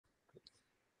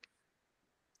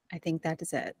I think that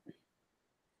is it.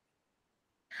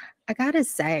 I gotta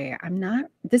say, I'm not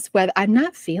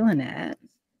feeling it.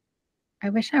 I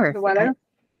wish I were. The weather?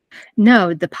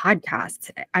 No, the podcast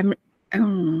today.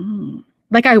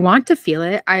 Like, I want to feel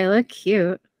it. I look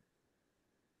cute.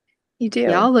 You do.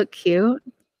 Y'all look cute.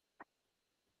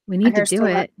 We need to do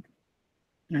it.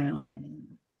 No.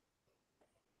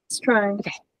 Let's try.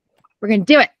 Okay. We're going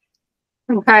to do it.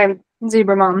 Okay.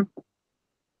 Zebra mom.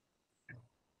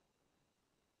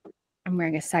 I'm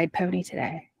wearing a side pony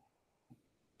today.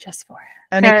 Just for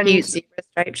it. And a cute zebra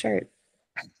striped shirt.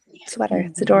 Sweater.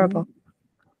 It's adorable.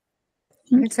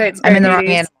 I'd say I'm in the wrong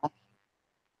animal.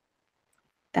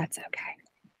 That's okay.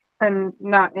 I'm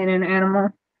not in an animal.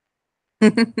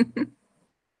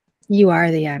 You are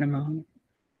the animal.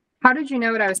 How did you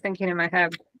know what I was thinking in my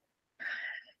head?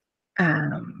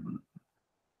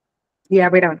 Yeah,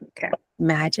 we don't care.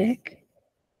 Magic.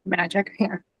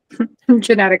 Yeah.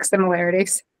 Genetic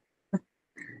similarities.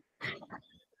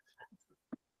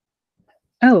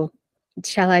 Oh,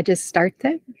 shall I just start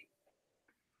then?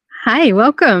 Hi,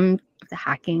 welcome to the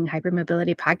Hacking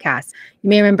Hypermobility podcast. You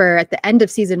may remember at the end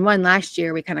of season 1 last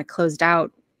year, we kind of closed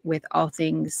out with all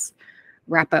things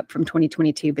wrap up from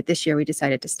 2022. But this year we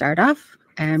decided to start off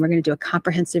and we're going to do a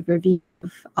comprehensive review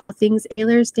of all things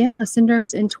Ehlers-Danlos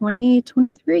Syndromes in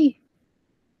 2023.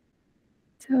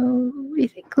 So what do you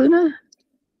think, Luna?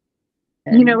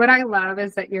 You know what I love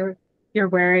is that you're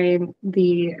wearing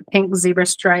the pink zebra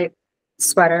stripe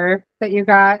sweater that you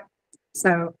got.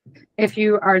 So if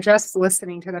you are just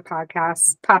listening to the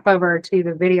podcast, pop over to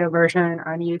the video version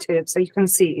on YouTube so you can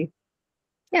see.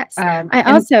 Yes. I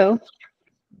also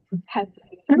have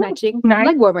matching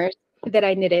leg warmers that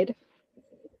I knitted.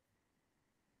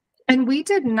 And we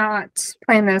did not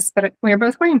plan this, but we are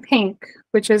both wearing pink,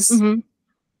 which is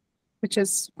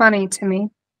funny to me.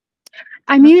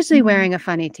 I'm usually wearing a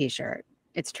funny t-shirt.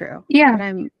 It's true.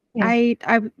 Yeah.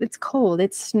 But it's cold.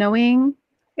 It's snowing.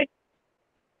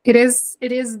 It is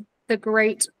the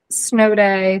great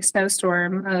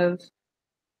snowstorm of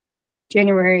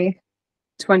January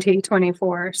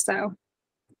 2024. So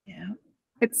yeah,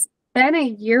 it's been a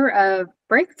year of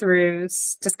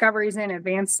breakthroughs, discoveries, and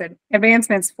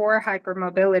advancements for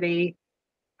hypermobility,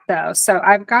 though. So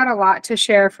I've got a lot to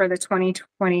share for the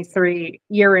 2023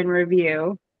 year in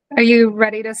review. Are you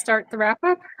ready to start the wrap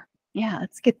up? Yeah,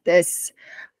 let's get this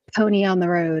pony on the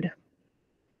road.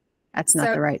 That's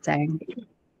not the right saying.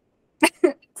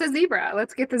 It's a zebra.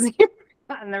 Let's get the zebra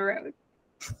on the road.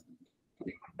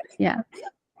 Yeah.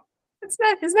 Is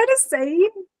that a saying?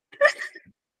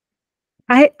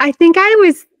 I think I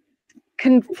was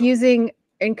confusing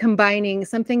and combining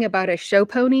something about a show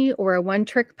pony or a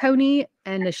one-trick pony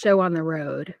and a show on the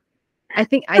road. I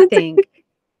think it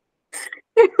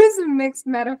was mixed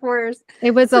metaphors.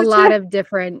 It was a lot of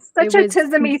different. Such a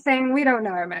tismy thing. We don't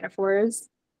know our metaphors.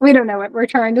 We don't know what we're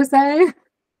trying to say.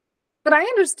 But I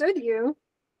understood you.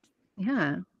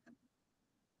 Yeah.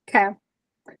 Okay.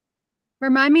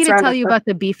 Remind me to tell you about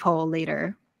the beef hole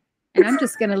later. And I'm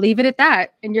just going to leave it at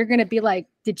that. And you're going to be like,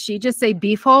 did she just say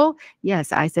beef hole?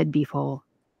 Yes, I said beef hole.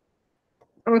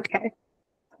 Okay.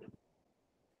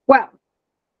 Well,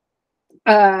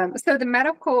 so the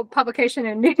medical publication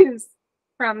and news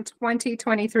from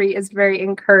 2023 is very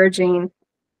encouraging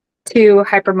to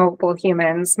hypermobile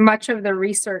humans. Much of the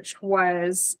research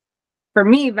was, for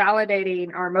me,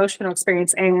 validating our emotional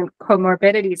experience and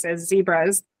comorbidities as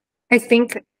zebras. I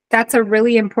think that's a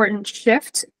really important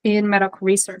shift in medical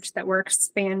research that we're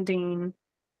expanding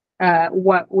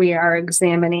what we are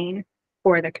examining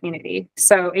for the community.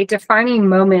 So a defining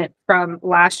moment from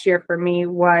last year for me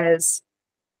was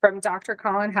from Dr.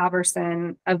 Colin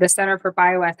Halverson of the Center for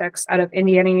Bioethics out of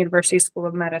Indiana University School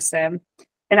of Medicine.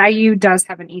 And IU does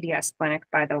have an EDS clinic,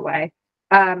 by the way,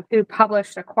 who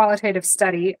published a qualitative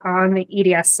study on the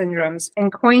EDS syndromes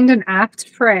and coined an apt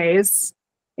phrase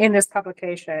in this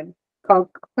publication called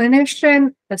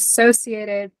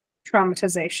clinician-associated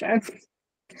traumatization.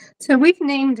 So we've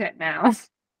named it now.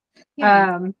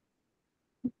 Yeah.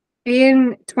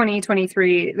 In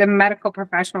 2023, the medical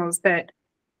professionals that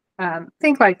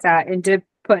think like that and did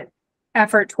put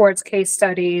effort towards case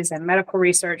studies and medical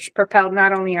research propelled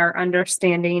not only our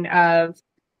understanding of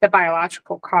the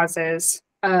biological causes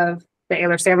of the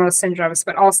Ehlers-Danlos syndromes,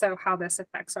 but also how this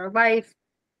affects our life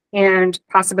and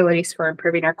possibilities for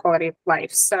improving our quality of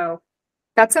life. So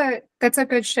that's a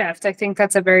good shift. I think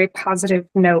that's a very positive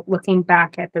note looking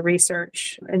back at the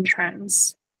research and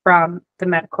trends from the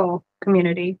medical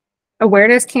community.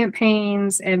 Awareness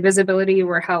campaigns and visibility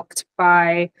were helped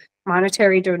by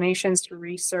monetary donations to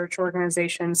research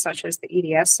organizations such as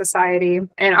the EDS Society.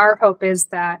 And our hope is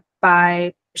that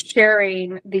by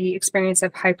sharing the experience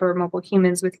of hypermobile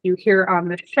humans with you here on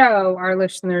the show, our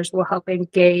listeners will help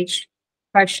engage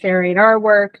by sharing our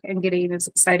work and getting as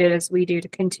excited as we do to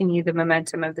continue the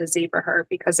momentum of the zebra herd,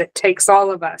 because it takes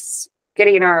all of us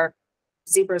getting our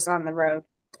zebras on the road.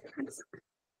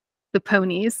 The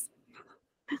ponies.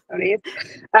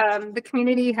 The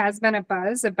community has been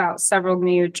abuzz about several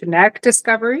new genetic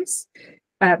discoveries,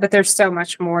 but there's so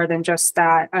much more than just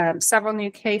that. Several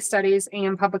new case studies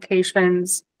and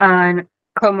publications on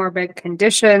comorbid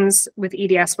conditions with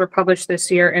EDS were published this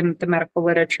year in the medical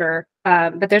literature.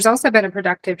 But there's also been a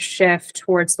productive shift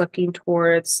towards looking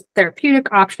towards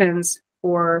therapeutic options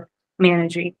for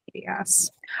managing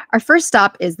EDS. Our first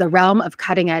stop is the realm of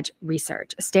cutting-edge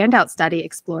research. A standout study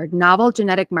explored novel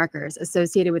genetic markers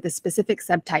associated with the specific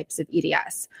subtypes of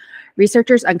EDS.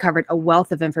 Researchers uncovered a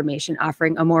wealth of information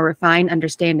offering a more refined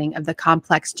understanding of the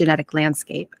complex genetic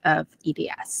landscape of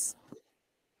EDS.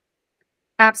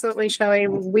 Absolutely, Shelli.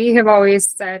 We have always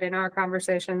said in our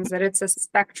conversations that it's a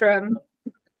spectrum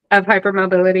of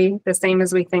hypermobility, the same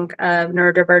as we think of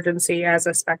neurodivergency as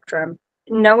a spectrum.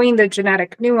 Knowing the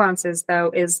genetic nuances, though,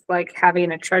 is like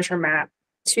having a treasure map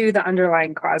to the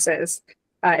underlying causes.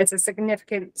 It's a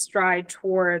significant stride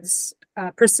towards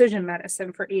precision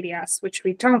medicine for EDS, which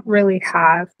we don't really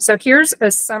have. So here's a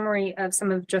summary of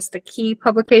some of just the key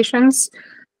publications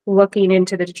looking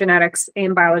into the genetics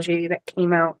and biology that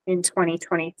came out in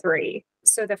 2023.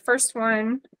 So the first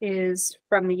one is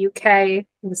from the UK,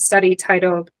 the study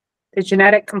titled The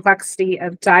Genetic Complexity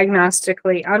of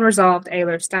Diagnostically Unresolved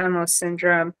Ehlers-Danlos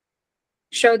Syndrome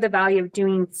showed the value of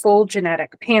doing full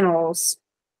genetic panels.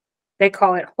 They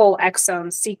call it whole exome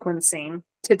sequencing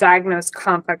to diagnose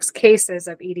complex cases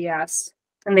of EDS,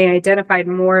 and they identified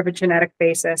more of a genetic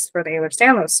basis for the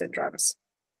Ehlers-Danlos syndromes.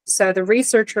 So the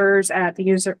researchers at the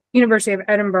University of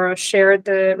Edinburgh shared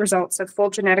the results of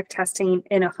full genetic testing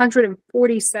in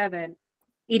 147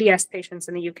 EDS patients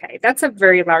in the UK. That's a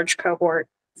very large cohort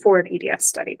for an EDS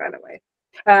study, by the way.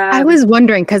 I was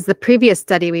wondering, because the previous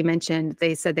study we mentioned,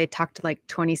 they said they talked to like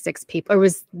 26 people.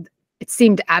 It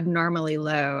seemed abnormally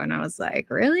low, and I was like,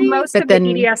 really? Most of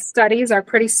the EDS studies are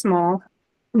pretty small.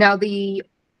 Now,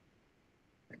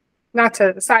 not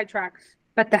to sidetrack,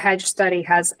 but the HEDGE study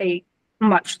has a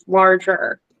much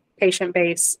larger patient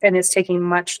base and is taking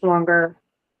much longer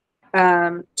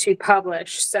to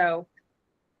publish. So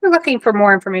we're looking for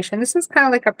more information. This is kind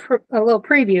of like a little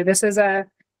preview. This is a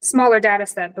smaller data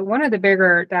set, but one of the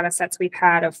bigger data sets we've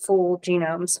had of full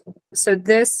genomes. So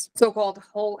this so-called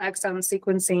whole exome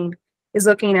sequencing is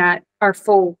looking at our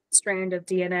full strand of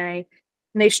DNA.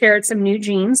 And they shared some new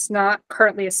genes not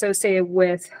currently associated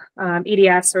with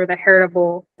EDS or the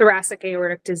heritable thoracic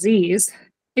aortic disease.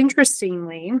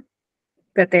 Interestingly,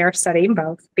 that they are studying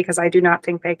both, because I do not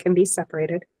think they can be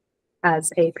separated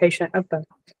as a patient of both.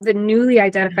 The newly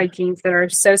identified genes that are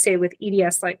associated with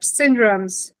EDS-like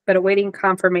syndromes, but awaiting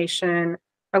confirmation,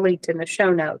 are linked in the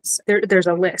show notes. There's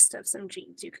a list of some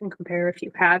genes you can compare if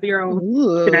you have your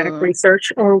own genetic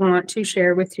research or want to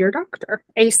share with your doctor.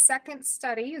 A second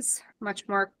study is much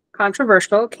more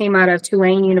controversial, came out of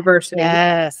Tulane University.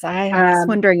 Yes, I was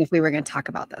wondering if we were going to talk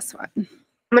about this one.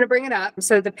 I'm going to bring it up.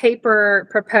 So the paper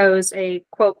proposed a,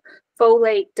 quote,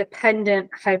 folate-dependent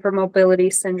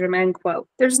hypermobility syndrome, end quote.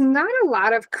 There's not a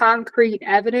lot of concrete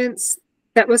evidence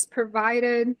that was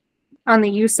provided on the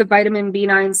use of vitamin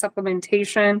B9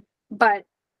 supplementation, but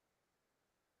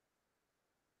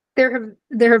there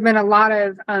have been a lot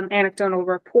of anecdotal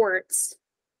reports,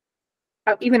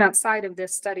 even outside of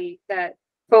this study, that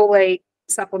folate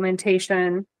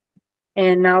supplementation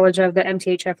and knowledge of the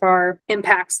MTHFR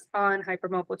impacts on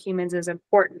hypermobile humans is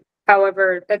important.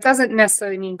 However, that doesn't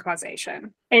necessarily mean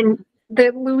causation. And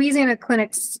the Louisiana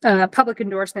Clinic's public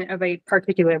endorsement of a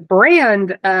particular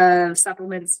brand of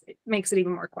supplements makes it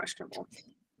even more questionable.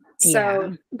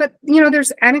 So, but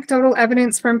there's anecdotal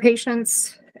evidence from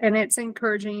patients, and it's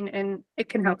encouraging, and it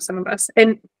can help some of us.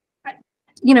 And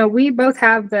we both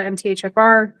have the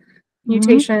MTHFR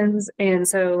mutations, and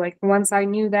so like once I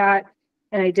knew that,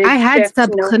 and I had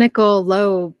subclinical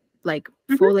low, like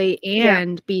folate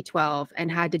and B12, and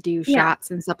had to do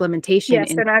shots and supplementation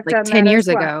in like 10 years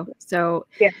ago. So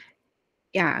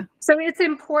yeah. So it's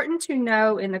important to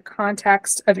know in the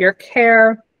context of your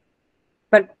care,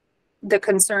 but the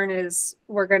concern is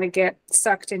we're going to get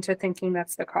sucked into thinking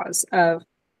that's the cause of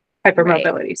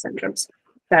hypermobility syndromes.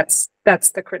 That's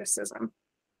the criticism.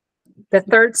 The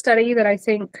third study that I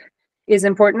think is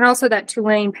important, also that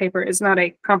Tulane paper is not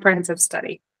a comprehensive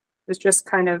study. It's just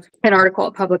kind of an article,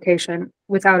 a publication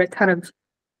without a ton of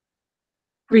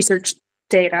research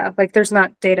data. Like there's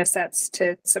not data sets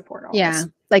to support all Yeah. this.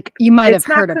 Like you might have It's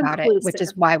not heard about it, which is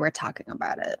conclusive. why we're talking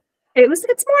about it.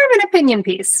 It's more of an opinion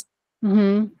piece. Mm-hmm.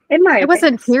 In my It opinion.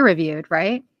 wasn't peer reviewed,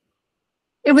 right?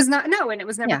 It was not, no, and it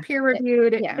was never Yeah. peer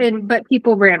reviewed, Yeah. but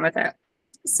people ran with it.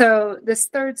 So this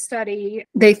third study,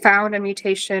 they found a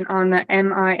mutation on the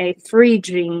MIA3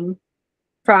 gene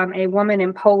from a woman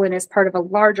in Poland as part of a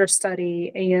larger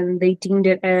study, and they deemed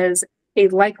it as a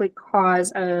likely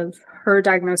cause of her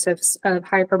diagnosis of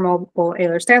hypermobile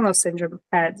Ehlers-Danlos syndrome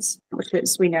HEDS, which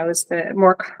is, we know, is the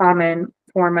more common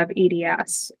form of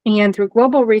EDS. And through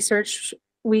global research,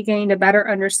 we gained a better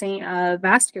understanding of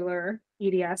vascular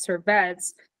EDS or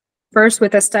VEDS, first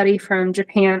with a study from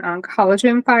Japan on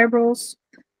collagen fibrils.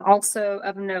 Also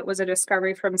of note was a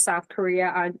discovery from South Korea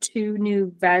on 2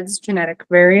 new VEDS genetic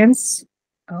variants.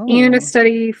 And a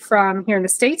study from here in the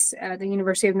States at the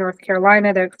University of North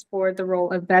Carolina that explored the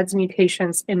role of VEDS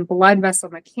mutations in blood vessel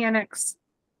mechanics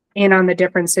and on the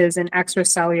differences in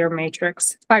extracellular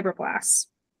matrix fibroblasts.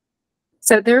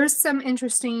 So there's some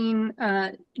interesting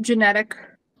genetic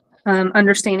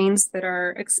understandings that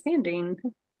are expanding,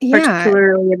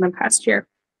 particularly in the past year.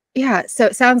 Yeah. So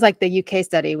it sounds like the UK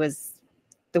study was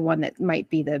the one that might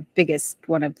be the biggest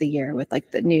one of the year with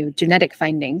like the new genetic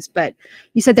findings. But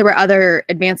you said there were other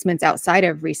advancements outside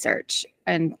of research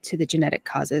and to the genetic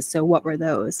causes. So what were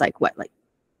those? Like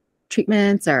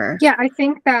treatments or? Yeah, I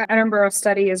think that Edinburgh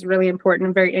study is really important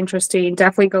and very interesting.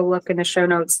 Definitely go look in the show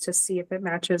notes to see if it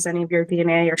matches any of your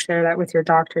DNA or share that with your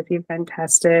doctor if you've been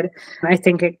tested. I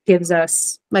think it gives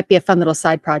us... Might be a fun little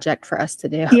side project for us to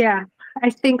do. Yeah, I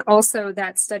think also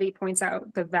that study points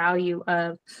out the value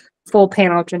of full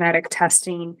panel genetic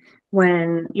testing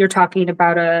when you're talking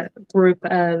about a group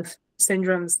of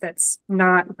syndromes that's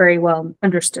not very well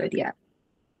understood yet.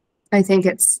 I think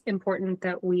it's important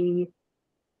that we,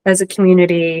 as a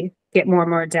community, get more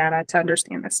and more data to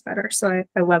understand this better. So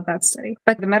I love that study.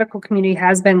 But the medical community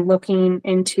has been looking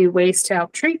into ways to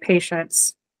help treat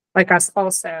patients like us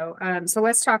also. So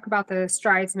let's talk about the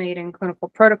strides made in clinical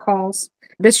protocols.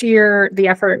 This year, the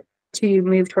effort to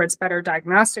move towards better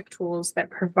diagnostic tools that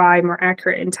provide more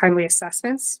accurate and timely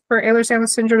assessments for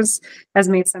Ehlers-Danlos syndromes has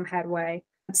made some headway.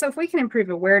 So if we can improve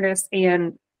awareness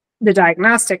and the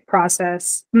diagnostic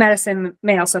process, medicine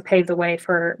may also pave the way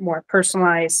for more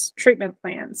personalized treatment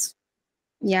plans.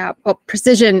 Yeah, well,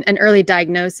 precision and early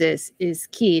diagnosis is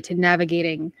key to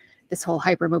navigating this whole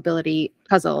hypermobility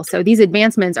puzzle. So these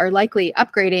advancements are likely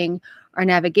upgrading our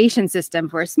navigation system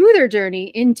for a smoother journey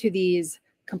into these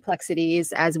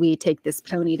complexities as we take this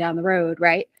pony down the road,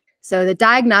 right? So the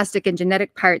diagnostic and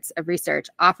genetic parts of research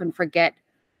often forget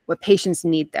what patients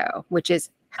need, though, which is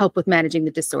help with managing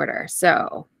the disorder.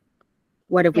 So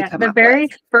what have we come up with? The very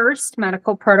first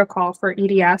medical protocol for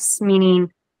EDS,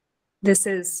 meaning this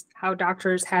is how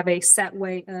doctors have a set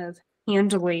way of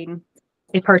handling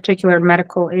a particular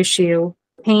medical issue,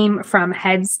 came from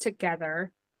Heads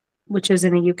Together, which is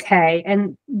in the UK.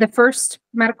 And the first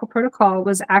medical protocol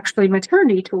was actually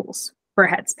maternity tools for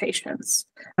Heads patients.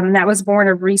 That was born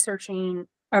of research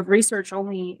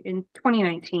only in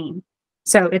 2019.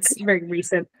 So it's very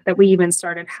recent that we even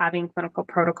started having clinical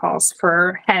protocols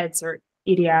for Heads or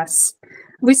EDS.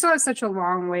 We still have such a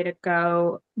long way to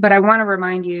go, but I want to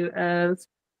remind you of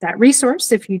that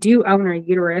resource. If you do own a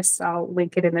uterus, I'll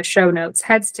link it in the show notes.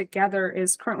 Heads Together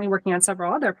is currently working on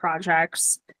several other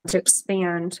projects to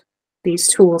expand these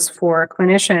tools for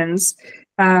clinicians.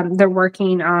 They're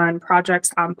working on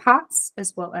projects on POTS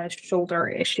as well as shoulder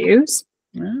issues.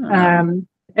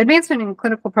 Advancement in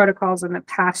clinical protocols in the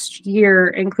past year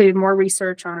included more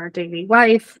research on our daily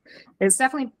life. It's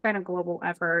definitely been a global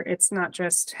effort. It's not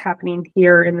just happening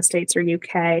here in the States or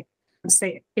UK.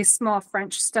 Say a small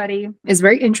French study is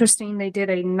very interesting. They did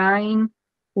a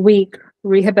 9-week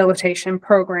rehabilitation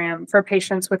program for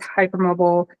patients with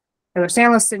hypermobile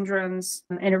Ehlers-Danlos syndromes,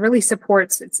 and it really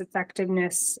supports its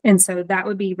effectiveness. And so that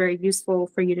would be very useful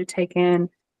for you to take in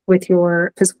with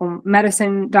your physical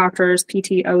medicine doctors,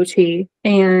 PT, OT,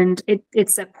 and it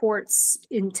supports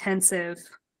intensive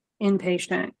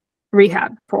inpatient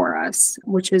rehab for us,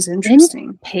 which is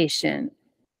interesting. Inpatient.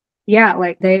 Yeah,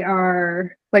 like they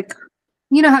are like,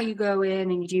 you know how you go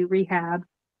in and you do rehab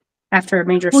after a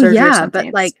major surgery or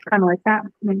something? But like kind of like that.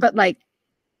 But like,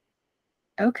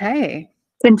 okay.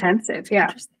 It's intensive,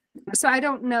 yeah. So I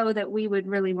don't know that we would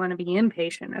really want to be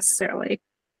inpatient necessarily,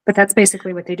 but that's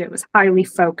basically what they do. It was highly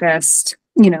focused,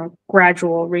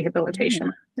 gradual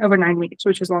rehabilitation over 9 weeks,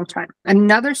 which is a long time.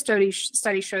 Another study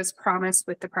shows promise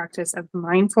with the practice of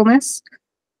mindfulness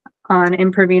on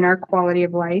improving our quality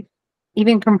of life.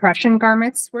 Even compression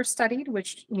garments were studied,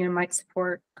 which might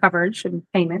support coverage and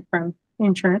payment from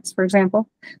insurance, for example.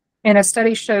 And a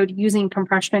study showed using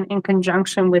compression in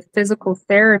conjunction with physical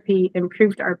therapy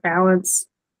improved our balance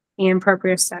and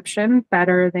proprioception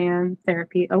better than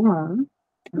therapy alone.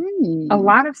 A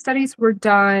lot of studies were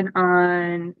done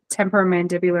on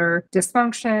temporomandibular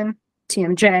dysfunction,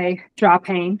 TMJ, jaw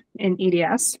pain, and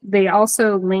EDS. They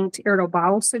also linked irritable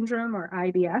bowel syndrome or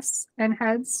IBS and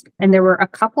heads. And there were a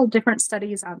couple different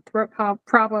studies on throat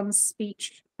problems,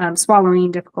 speech,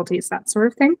 swallowing difficulties, that sort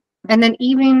of thing. And then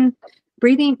even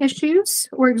breathing issues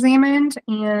were examined,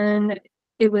 and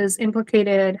it was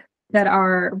implicated that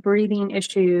our breathing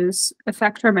issues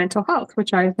affect our mental health,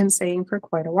 which I've been saying for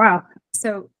quite a while.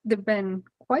 So there've been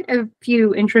quite a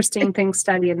few interesting things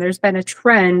studied, and there's been a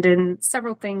trend in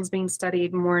several things being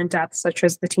studied more in depth, such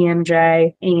as the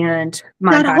TMJ and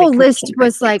mind that body whole list connection.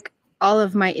 was like all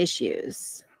of my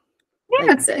issues. Yeah,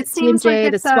 like it seems TMJ,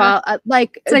 like the swallow,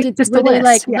 like just a were they list,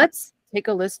 like, yeah. let's take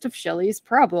a list of Shelli's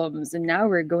problems, and now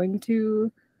we're going to.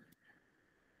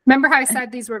 Remember how I said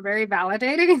these were very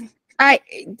validating?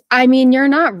 I mean, you're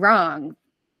not wrong.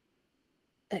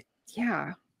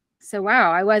 Yeah. So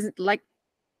wow, I wasn't like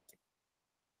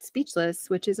speechless,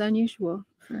 which is unusual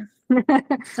for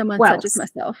someone such as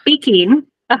myself. Speaking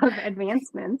of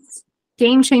advancements,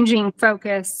 game-changing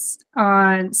focus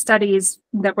on studies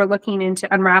that were looking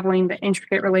into unraveling the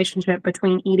intricate relationship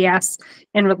between EDS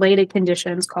and related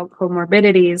conditions called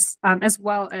comorbidities, as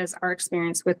well as our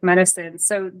experience with medicine.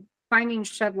 So findings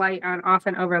shed light on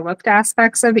often overlooked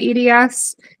aspects of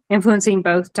EDS, influencing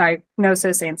both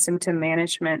diagnosis and symptom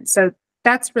management. So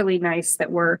that's really nice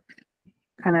that we're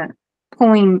kind of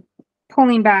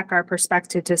pulling back our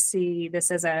perspective to see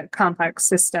this as a complex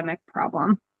systemic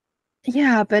problem.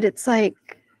 Yeah, but it's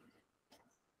like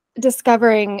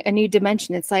discovering a new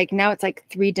dimension. It's like now it's like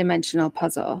three-dimensional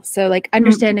puzzle. So like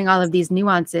understanding all of these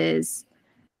nuances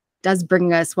does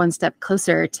bring us one step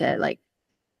closer to like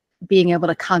being able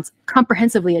to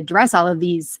comprehensively address all of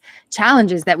these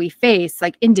challenges that we face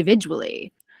like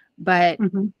individually, but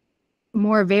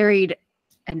more varied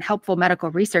and helpful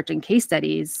medical research and case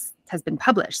studies has been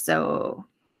published. So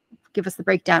give us the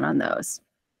breakdown on those.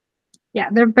 Yeah,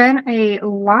 there have been a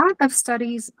lot of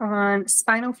studies on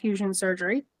spinal fusion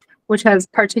surgery, which has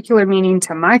particular meaning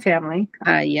to my family.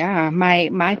 Yeah,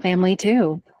 my family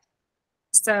too.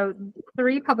 So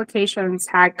 3 publications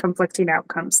had conflicting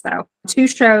outcomes, though. 2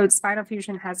 showed spinal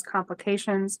fusion has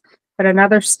complications, but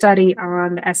another study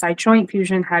on the SI joint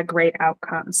fusion had great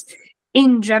outcomes.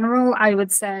 In general, I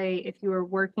would say if you were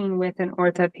working with an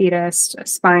orthopedist, a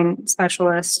spine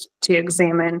specialist to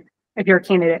examine if you're a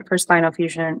candidate for spinal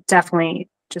fusion, definitely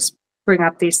just bring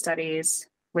up these studies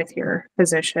with your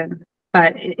physician.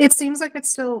 But it seems like it's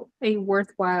still a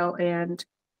worthwhile and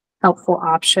helpful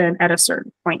option at a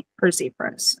certain point for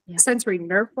zebras. Yeah. Sensory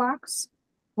nerve blocks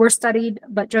were studied,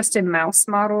 but just in mouse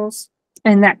models,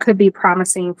 and that could be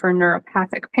promising for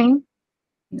neuropathic pain.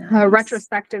 Nice. A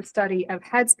retrospective study of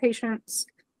HEADS patients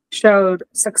showed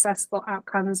successful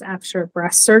outcomes after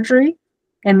breast surgery,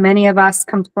 and many of us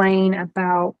complain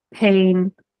about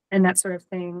pain and that sort of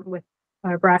thing with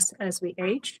our breasts as we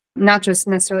age, not just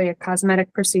necessarily a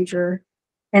cosmetic procedure.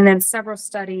 And then several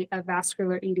study of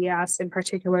vascular EDS in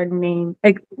particular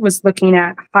was looking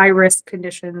at high-risk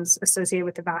conditions associated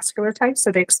with the vascular type.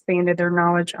 So they expanded their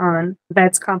knowledge on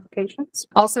VEDS complications.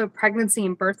 Also, pregnancy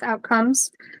and birth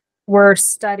outcomes were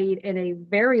studied in a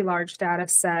very large data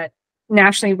set,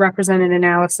 nationally represented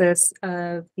analysis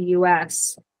of the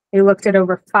US. They looked at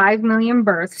over 5 million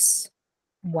births.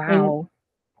 Wow.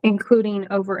 Including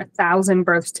over 1,000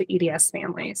 births to EDS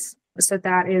families. So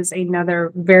that is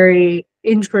another very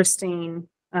interesting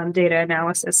data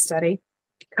analysis study.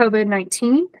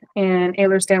 COVID-19 and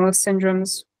Ehlers-Danlos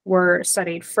Syndromes were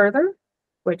studied further,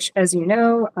 which, as you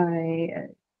know, I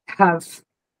have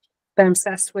been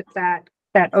obsessed with that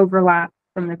overlap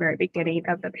from the very beginning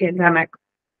of the pandemic.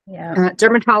 Yeah.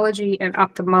 Dermatology and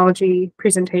ophthalmology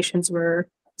presentations were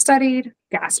studied,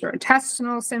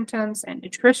 gastrointestinal symptoms and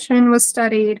nutrition was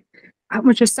studied,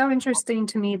 which is so interesting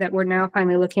to me that we're now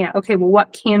finally looking at, okay, well,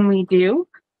 what can we do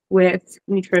with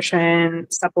nutrition,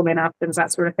 supplement options,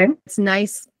 that sort of thing? It's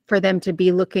nice for them to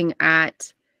be looking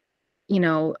at,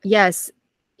 yes,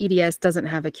 EDS doesn't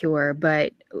have a cure,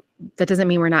 but that doesn't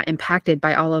mean we're not impacted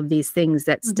by all of these things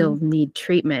that still need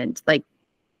treatment. Like,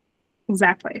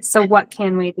 exactly. So what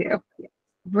can we do?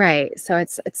 Right. So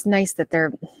it's nice that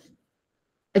they're,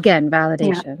 again,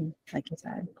 validation, like you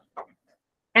said.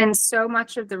 And so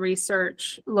much of the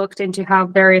research looked into how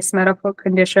various medical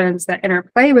conditions that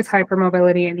interplay with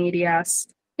hypermobility and EDS,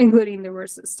 including there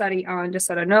was a study on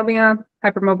dysautonomia,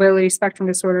 hypermobility spectrum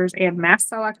disorders, and mast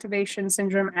cell activation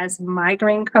syndrome as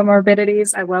migraine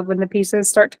comorbidities. I love when the pieces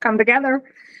start to come together.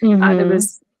 There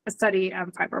was a study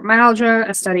on fibromyalgia,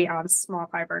 a study on small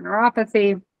fiber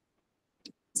neuropathy,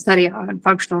 a study on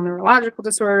functional neurological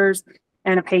disorders,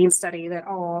 and a pain study that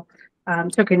all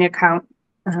took into account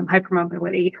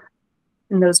hypermobility.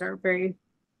 And those are very,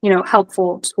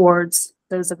 helpful towards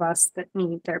those of us that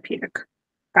need therapeutic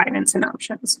guidance and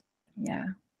options. Yeah.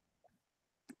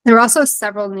 There were also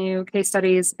several new case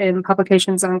studies in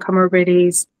publications on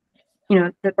comorbidities,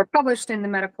 that were published in the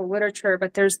medical literature,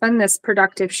 but there's been this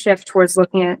productive shift towards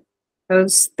looking at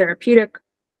those therapeutic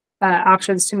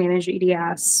options to manage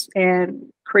EDS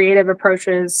and creative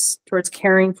approaches towards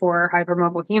caring for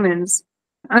hypermobile humans.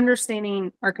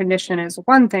 Understanding our condition is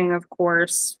one thing, of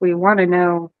course. We want to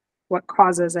know what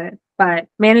causes it, but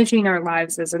managing our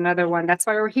lives is another one. That's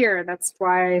why we're here. That's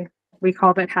why we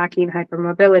called it Hacking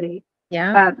Hypermobility.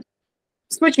 Yeah.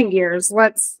 Switching gears,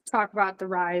 let's talk about the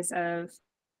rise of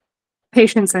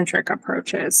patient-centric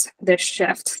approaches, this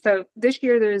shift. So this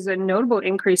year, there's a notable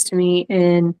increase to me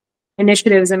in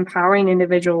initiatives empowering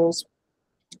individuals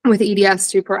with EDS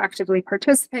to proactively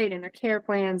participate in their care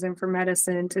plans and for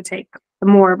medicine to take a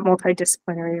more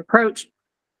multidisciplinary approach.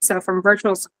 So from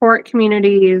virtual support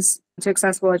communities to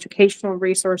accessible educational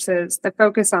resources, the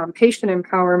focus on patient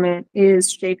empowerment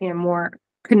is shaping a more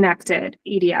connected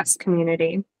EDS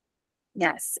community.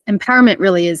 Yes, empowerment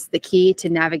really is the key to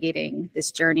navigating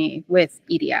this journey with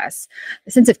EDS.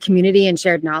 The sense of community and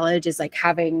shared knowledge is like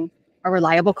having a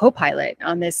reliable co-pilot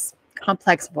on this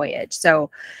complex voyage. So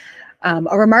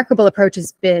a remarkable approach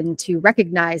has been to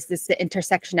recognize the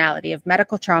intersectionality of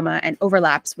medical trauma and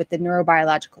overlaps with the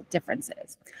neurobiological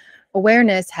differences.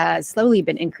 Awareness has slowly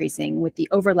been increasing with the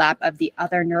overlap of the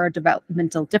other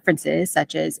neurodevelopmental differences,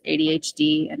 such as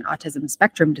ADHD and autism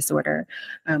spectrum disorder,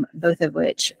 both of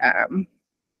which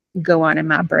go on in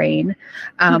my brain.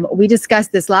 We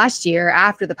discussed this last year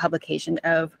after the publication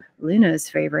of Luna's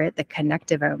favorite, the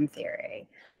connectivome theory.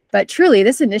 But truly,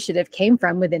 this initiative came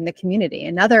from within the community.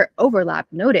 Another overlap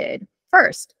noted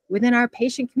first within our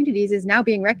patient communities is now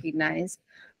being recognized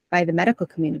by the medical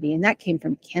community, and that came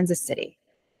from Kansas City.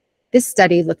 This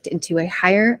study looked into a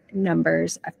higher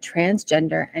numbers of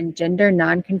transgender and gender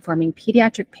nonconforming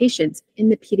pediatric patients in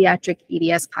the pediatric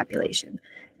EDS population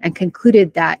and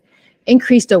concluded that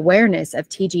increased awareness of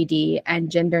TGD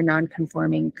and gender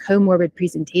nonconforming comorbid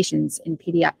presentations in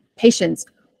patients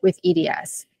with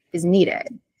EDS is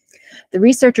needed. The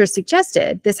researchers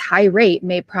suggested this high rate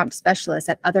may prompt specialists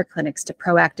at other clinics to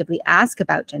proactively ask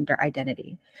about gender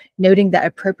identity, noting that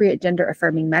appropriate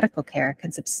gender-affirming medical care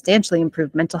can substantially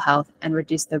improve mental health and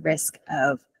reduce the risk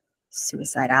of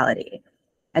suicidality.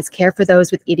 As care for those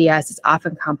with EDS is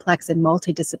often complex and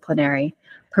multidisciplinary,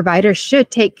 providers should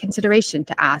take consideration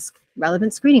to ask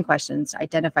relevant screening questions to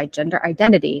identify gender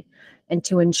identity and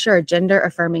to ensure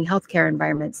gender-affirming healthcare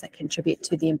environments that contribute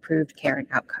to the improved care and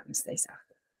outcomes they saw.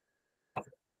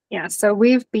 Yeah, so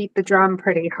we've beat the drum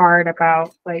pretty hard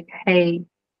about hey,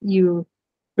 you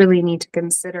really need to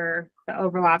consider the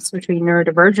overlaps between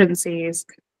neurodivergencies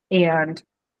and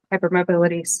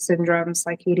hypermobility syndromes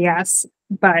like EDS.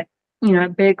 But, a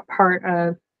big part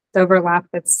of the overlap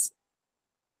that's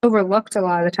overlooked a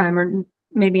lot of the time or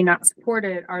maybe not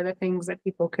supported are the things that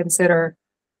people consider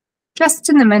just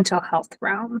in the mental health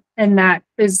realm. And that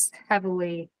is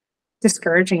heavily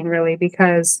discouraging, really,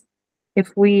 because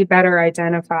if we better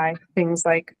identify things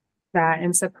like that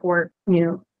and support,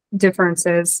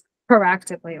 differences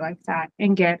proactively like that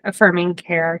and get affirming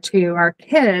care to our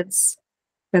kids,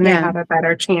 then they have a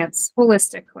better chance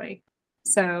holistically.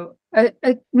 So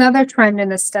another trend in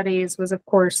the studies was, of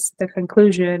course, the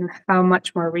conclusion how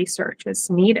much more research is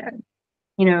needed.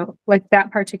 Like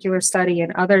that particular study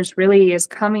and others really is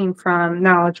coming from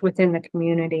knowledge within the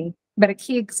community. But a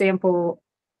key example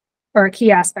or a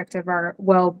key aspect of our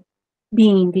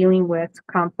well-being dealing with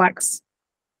complex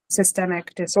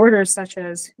systemic disorders such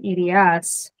as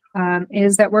EDS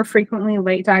is that we're frequently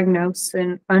late diagnosed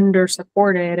and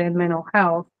under-supported in mental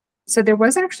health. So there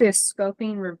was actually a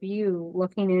scoping review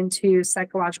looking into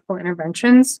psychological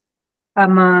interventions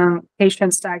among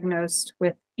patients diagnosed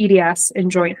with EDS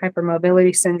and joint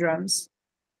hypermobility syndromes.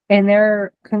 And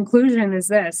their conclusion is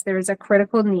this: there is a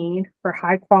critical need for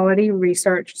high-quality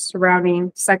research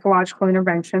surrounding psychological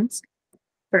interventions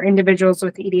for individuals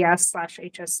with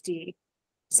EDS/HSD.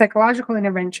 Psychological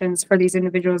interventions for these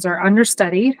individuals are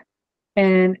understudied,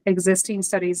 and existing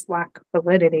studies lack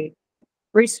validity.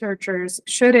 Researchers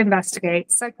should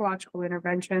investigate psychological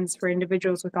interventions for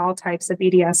individuals with all types of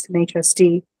EDS and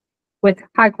HSD with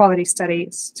high-quality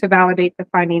studies to validate the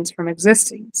findings from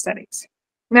existing studies.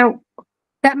 Now,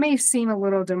 that may seem a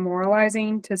little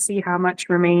demoralizing to see how much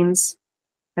remains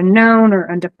unknown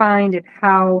or undefined and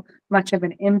how much of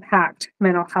an impact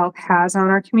mental health has on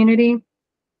our community.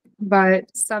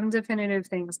 But some definitive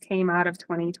things came out of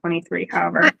 2023,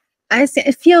 however. I see,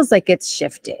 it feels like it's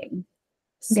shifting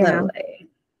slowly.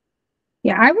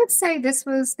 Yeah, I would say this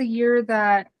was the year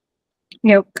that,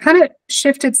 kind of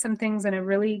shifted some things in a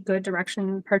really good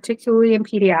direction, particularly in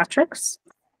pediatrics.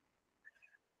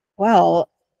 Well,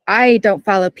 I don't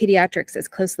follow pediatrics as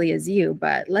closely as you,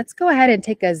 but let's go ahead and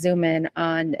take a zoom in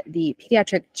on the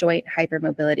pediatric joint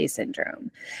hypermobility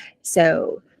syndrome.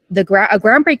 So a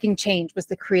groundbreaking change was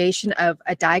the creation of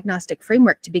a diagnostic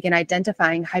framework to begin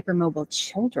identifying hypermobile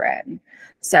children.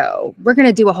 So we're going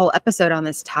to do a whole episode on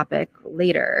this topic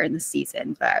later in the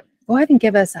season, but go ahead and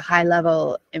give us a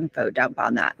high-level info dump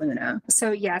on that, Luna.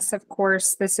 So yes, of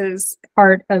course, this is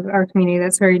part of our community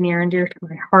that's very near and dear to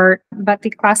my heart. But the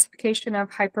classification of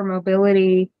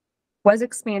hypermobility was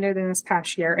expanded in this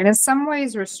past year and in some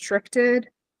ways restricted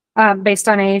based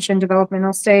on age and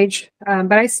developmental stage.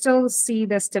 But I still see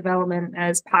this development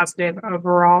as positive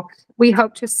overall. We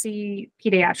hope to see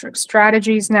pediatric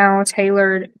strategies now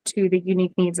tailored to the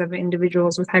unique needs of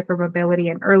individuals with hypermobility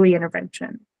and early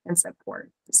intervention and support.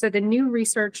 So the new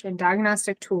research and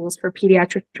diagnostic tools for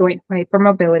pediatric joint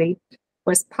hypermobility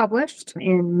was published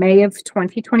in May of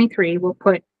 2023. We'll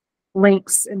put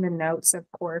links in the notes, of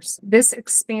course. This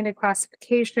expanded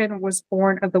classification was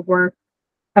born of the work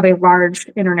of a large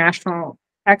international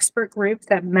expert group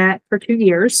that met for 2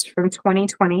 years from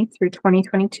 2020 through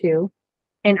 2022.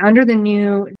 And under the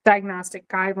new diagnostic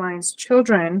guidelines,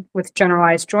 children with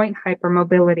generalized joint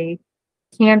hypermobility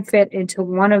can fit into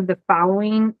one of the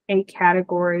following 8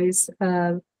 categories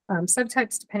of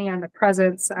subtypes, depending on the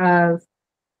presence of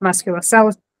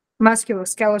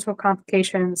musculoskeletal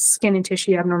complications, skin and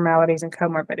tissue abnormalities, and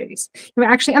comorbidities.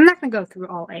 Actually, I'm not going to go through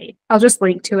all 8. I'll just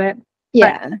link to it.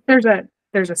 Yeah. But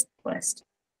there's a list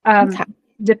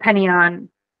depending on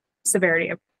severity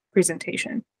of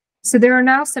presentation. So there are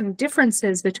now some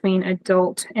differences between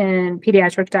adult and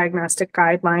pediatric diagnostic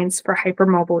guidelines for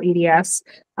hypermobile EDS.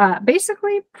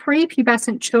 Basically,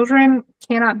 prepubescent children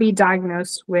cannot be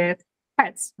diagnosed with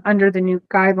PEDS under the new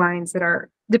guidelines that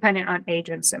are dependent on age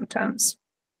and symptoms.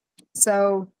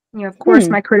 So, of course,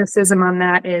 my criticism on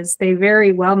that is they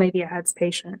very well may be a HEDS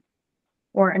patient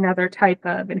or another type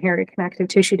of inherited connective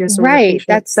tissue disorder. Right. Patient.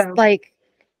 That's so like,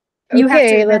 you have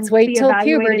okay, to let's wait till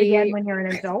puberty again when you're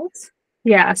an adult.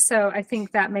 Yeah. So I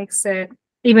think that makes it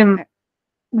even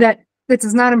that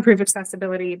does not improve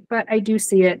accessibility, but I do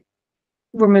see it.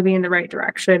 We're moving in the right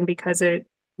direction because it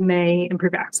may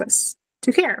improve access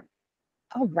to care.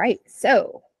 All right.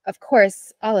 So, of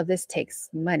course, all of this takes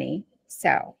money.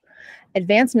 So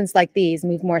advancements like these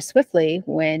move more swiftly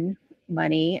when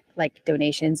money, like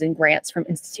donations and grants from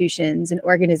institutions and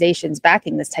organizations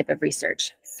backing this type of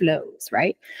research, flows,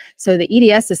 right? So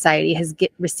the EDS Society has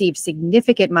received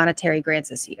significant monetary grants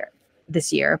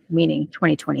this year, meaning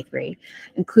 2023,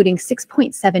 including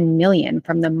 $6.7 million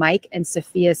from the Mike and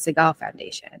Sophia Segal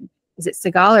Foundation. Is it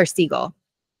Segal or Segal?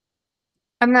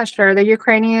 I'm not sure. They're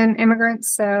Ukrainian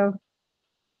immigrants, so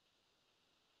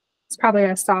it's probably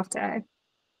a soft A.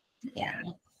 Yeah.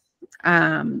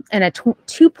 And a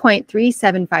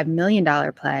 $2.375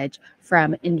 million pledge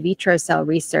from In Vitro Cell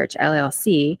Research,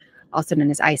 LLC, also known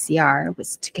as ICR,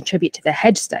 was to contribute to the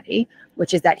HEDGE study,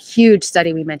 which is that huge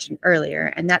study we mentioned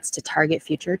earlier, and that's to target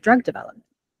future drug development.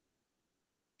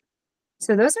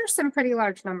 So those are some pretty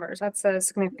large numbers. That's a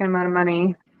significant amount of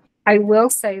money. I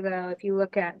will say, though, if you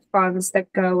look at funds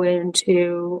that go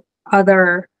into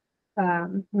other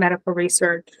medical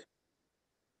research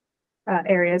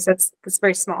areas, that's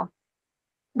very small.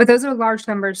 But those are large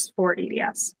numbers for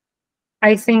EDS.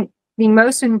 I think the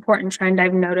most important trend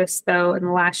I've noticed, though, in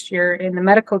the last year in the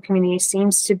medical community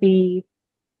seems to be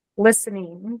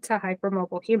listening to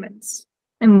hypermobile humans.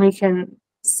 And we can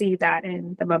see that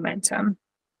in the momentum.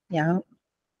 Yeah.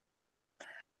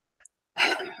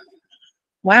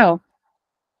 Wow.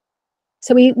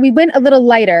 So we went a little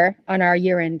lighter on our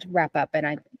year-end wrap-up, and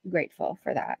I'm grateful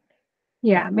for that.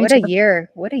 Yeah. What a year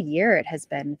it has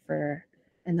been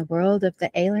in the world of the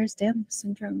Ehlers-Danlos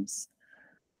Syndromes.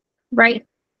 Right.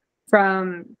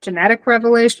 From genetic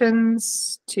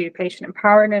revelations to patient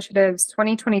empower initiatives,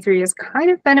 2023 has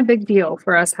kind of been a big deal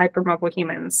for us hypermobile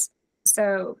humans.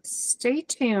 So stay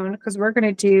tuned because we're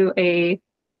going to do a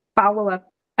follow-up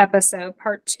episode,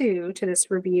 part 2 to this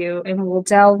review, and we'll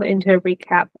delve into a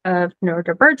recap of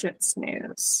neurodivergence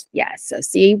news. Yeah, so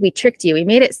see, we tricked you. We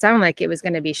made it sound like it was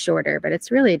going to be shorter, but it's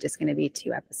really just going to be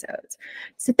 2 episodes.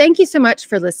 So thank you so much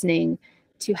for listening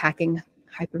to Hacking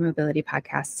Hypermobility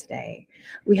Podcast today.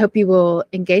 We hope you will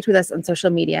engage with us on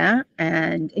social media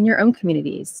and in your own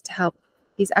communities to help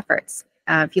these efforts.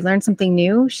 If you learn something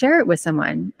new, share it with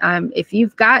someone. If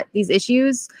you've got these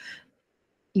issues,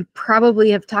 you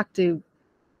probably have talked to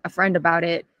a friend about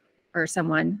it or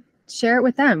someone. Share it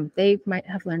with them. They might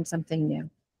have learned something new.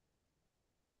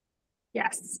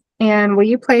 Yes. And will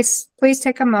you please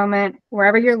take a moment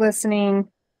wherever you're listening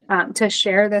to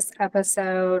share this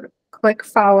episode, click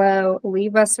follow,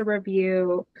 leave us a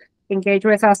review, engage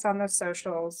with us on the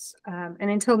socials. And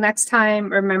until next time,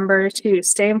 remember to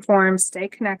stay informed, stay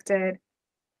connected,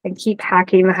 and keep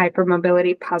hacking the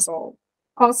hypermobility puzzle.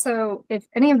 Also, if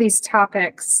any of these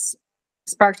topics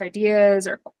sparked ideas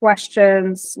or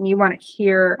questions and you want to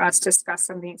hear us discuss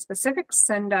something specific,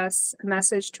 send us a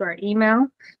message to our email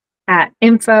at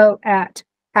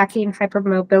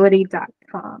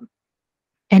info@hackinghypermobility.com.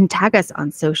 And tag us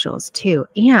on socials too.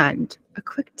 And a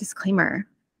quick disclaimer.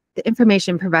 The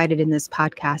information provided in this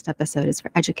podcast episode is for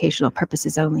educational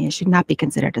purposes only and should not be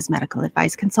considered as medical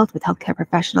advice. Consult with healthcare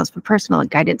professionals for personal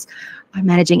guidance on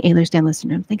managing Ehlers-Danlos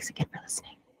Syndrome. Thanks again for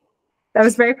listening. That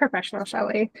was very professional,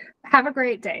 Shelli. Have a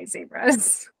great day,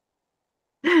 zebras.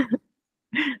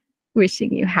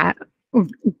 Wishing you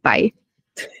bye.